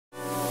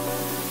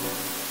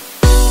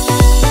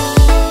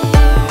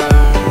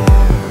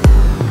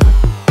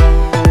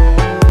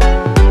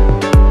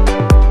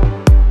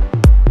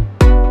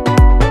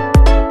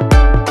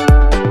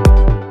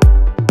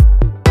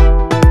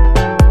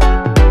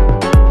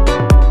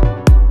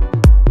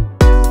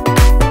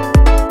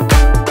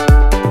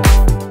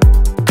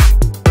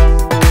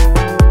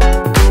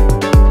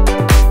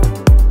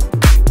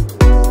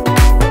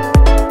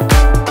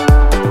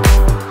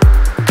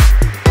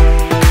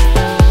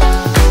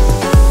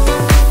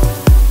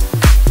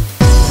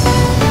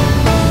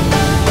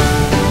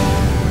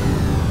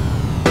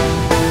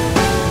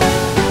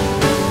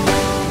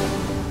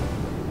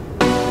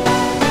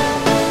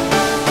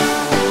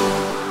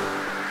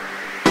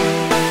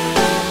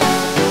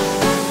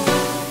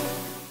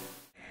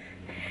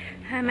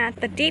I'm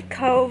at the Deep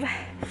Cove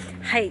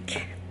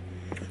hike,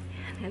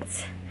 and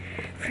it's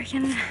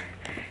freaking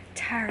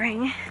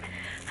tiring.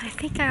 I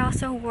think I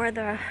also wore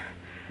the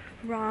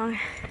wrong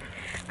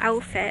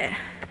outfit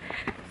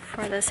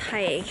for this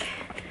hike.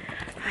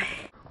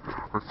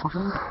 I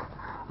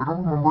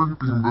don't remember it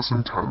being this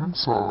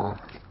intense,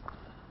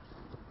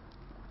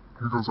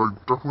 because I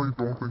definitely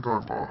don't think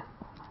I'm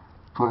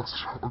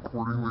dressed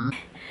accordingly.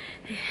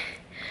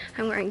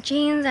 I'm wearing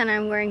jeans and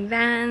I'm wearing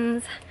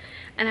Vans,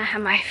 and I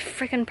have my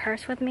freaking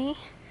purse with me.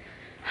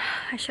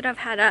 I should have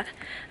had a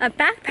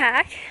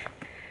backpack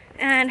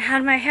and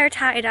had my hair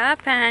tied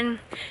up and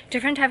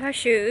different type of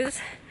shoes,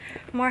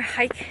 more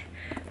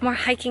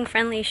hiking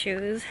friendly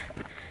shoes.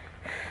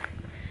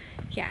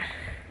 Yeah,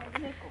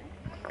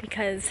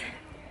 because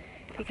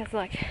look,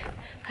 I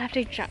have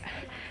to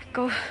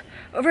go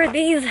over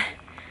these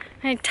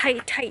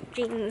tight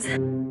jeans.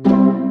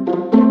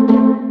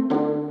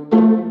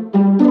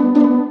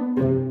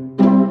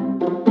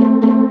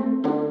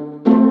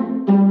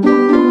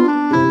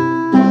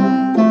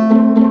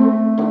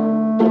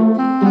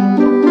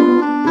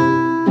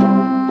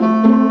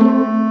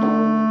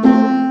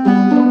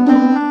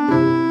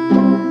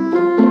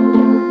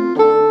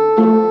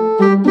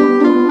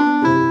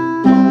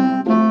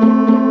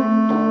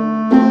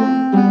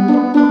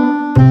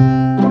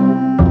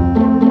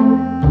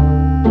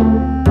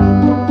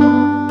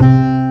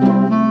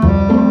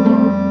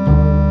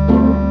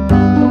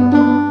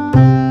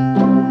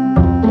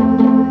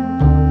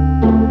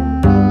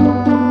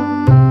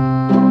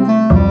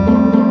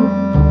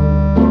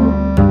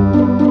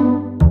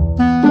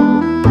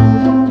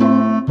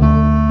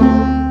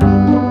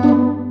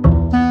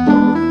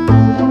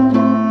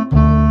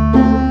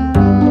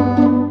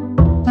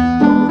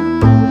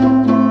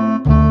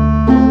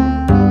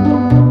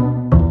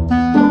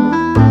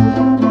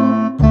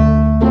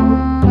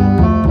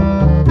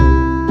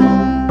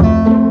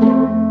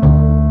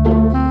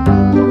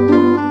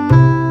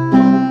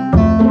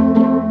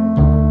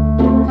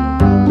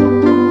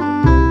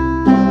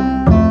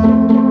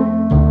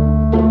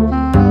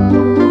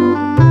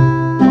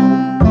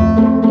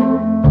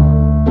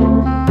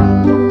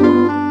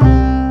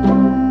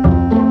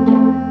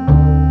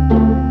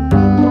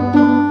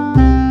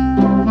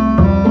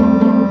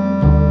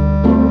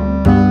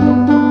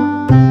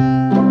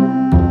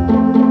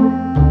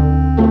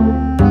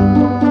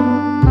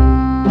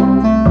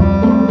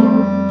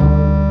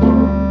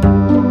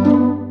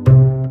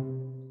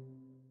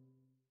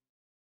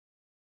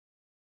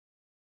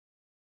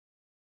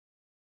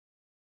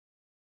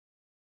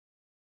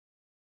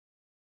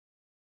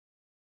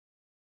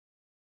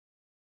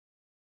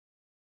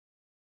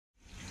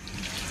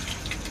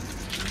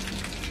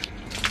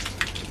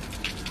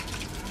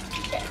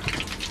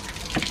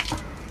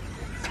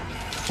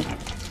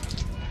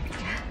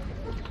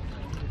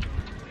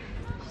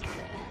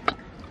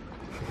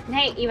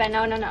 Hey Eva,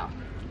 no.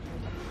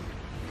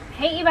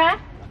 Hey Eva,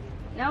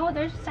 no,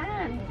 there's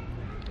sand.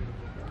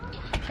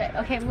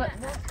 Okay, look.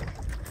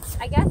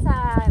 I guess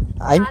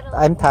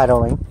I'm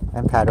paddling.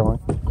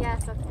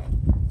 Yes, okay.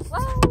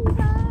 Whoa,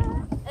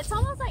 Eva. It's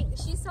almost like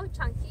she's so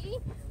chunky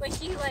when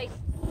she like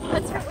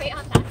puts her weight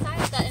on that side,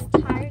 the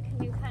entire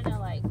canoe kind of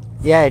like.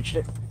 Yeah,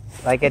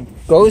 like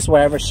it goes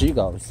wherever she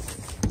goes.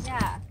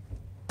 Yeah.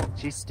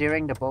 She's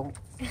steering the boat.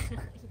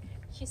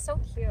 She's so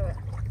cute.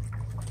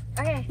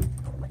 Okay.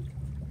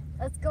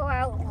 Let's go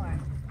out more.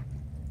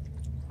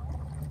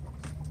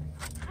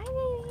 Hi,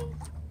 baby.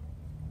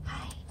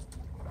 Hi.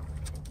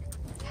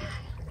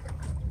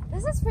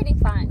 This is pretty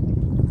fun.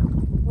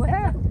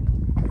 Where?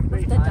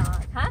 With the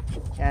dog, huh?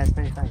 Yeah, it's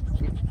pretty fun.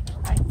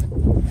 Hi.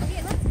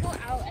 Okay, let's go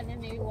out and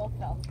then maybe we'll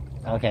film.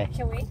 Okay.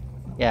 Shall we?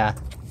 Yeah.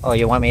 Oh,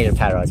 you want me to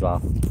paddle as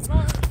well?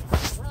 Well,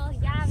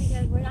 yeah,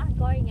 because we're not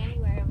going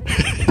anywhere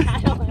without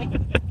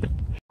paddling.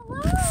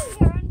 Hello,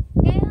 you're on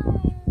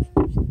film.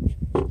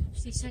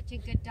 She's such a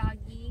good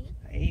doggy.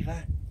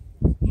 Eva.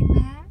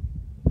 Eva?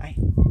 Hi.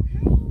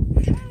 Come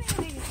over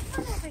here.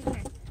 Come over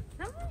here.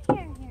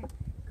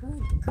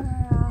 Good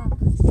girl.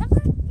 Come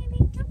on, baby.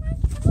 Come on,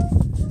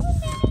 baby.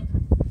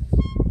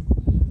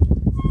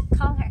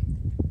 Call her.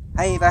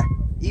 Hi, Eva.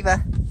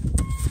 Eva.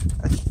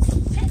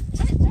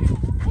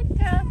 Good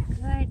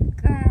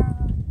girl.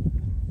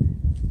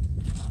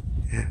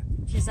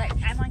 She's like,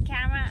 I'm on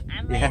camera.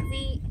 I'm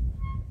lazy.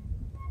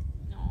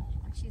 No,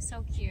 she's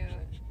so cute.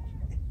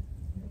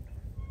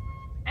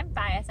 I'm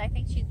biased. I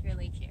think she's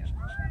really cute.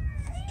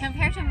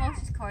 Compared to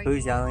most corgis.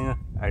 Who's yelling?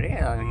 Are they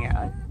yelling at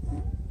us?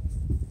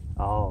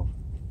 Oh.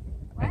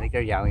 I think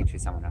they're yelling to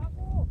someone else.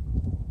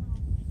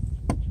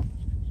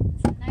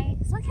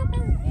 Nice. Look at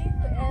this view.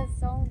 It's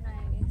so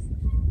nice.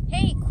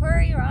 Hey,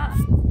 Quarry Rock.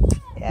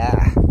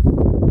 Yeah.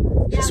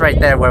 Just right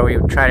there where we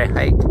try to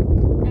hike.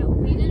 No,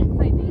 we didn't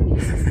quite make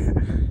it.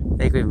 I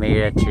think we made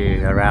it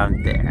to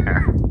around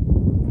there.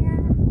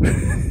 Yeah.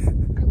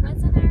 It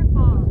wasn't our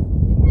fault.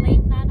 We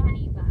blame that on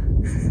Eva.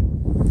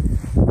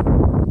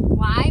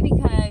 Why?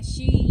 Because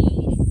she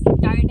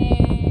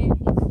started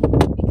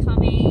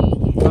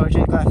becoming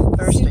She got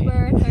thirsty.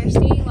 super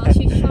thirsty. Well,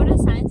 she showed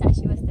us signs that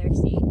she was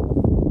thirsty.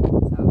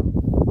 So,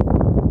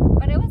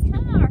 but it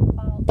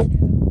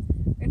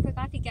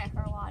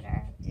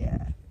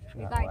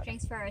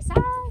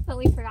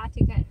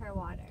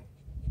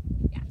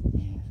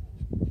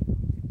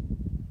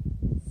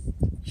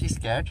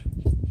scared?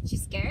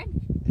 She's scared?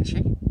 Is she?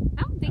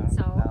 I don't think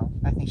so. No,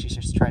 I think she's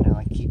just trying to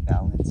like keep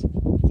balance.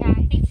 Yeah,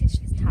 I think she's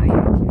just tired.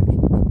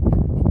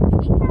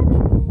 Droopy.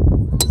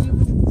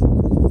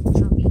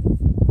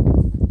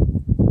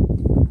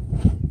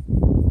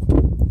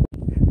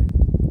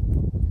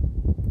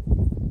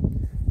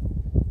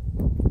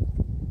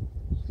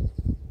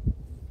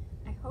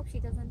 I hope she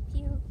doesn't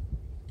puke.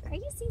 Are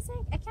you seasick?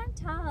 I can't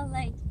tell.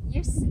 Like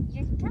you're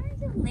kind of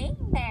just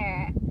laying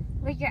there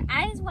with your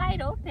eyes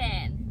wide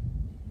open.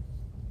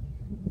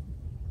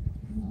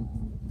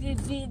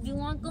 If you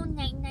want to go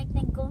night night,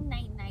 then go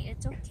night night.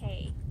 It's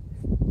okay.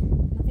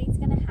 Nothing's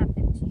gonna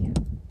happen to you.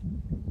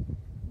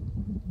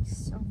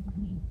 So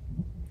funny.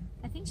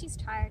 I think she's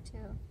tired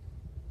too.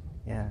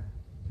 Yeah.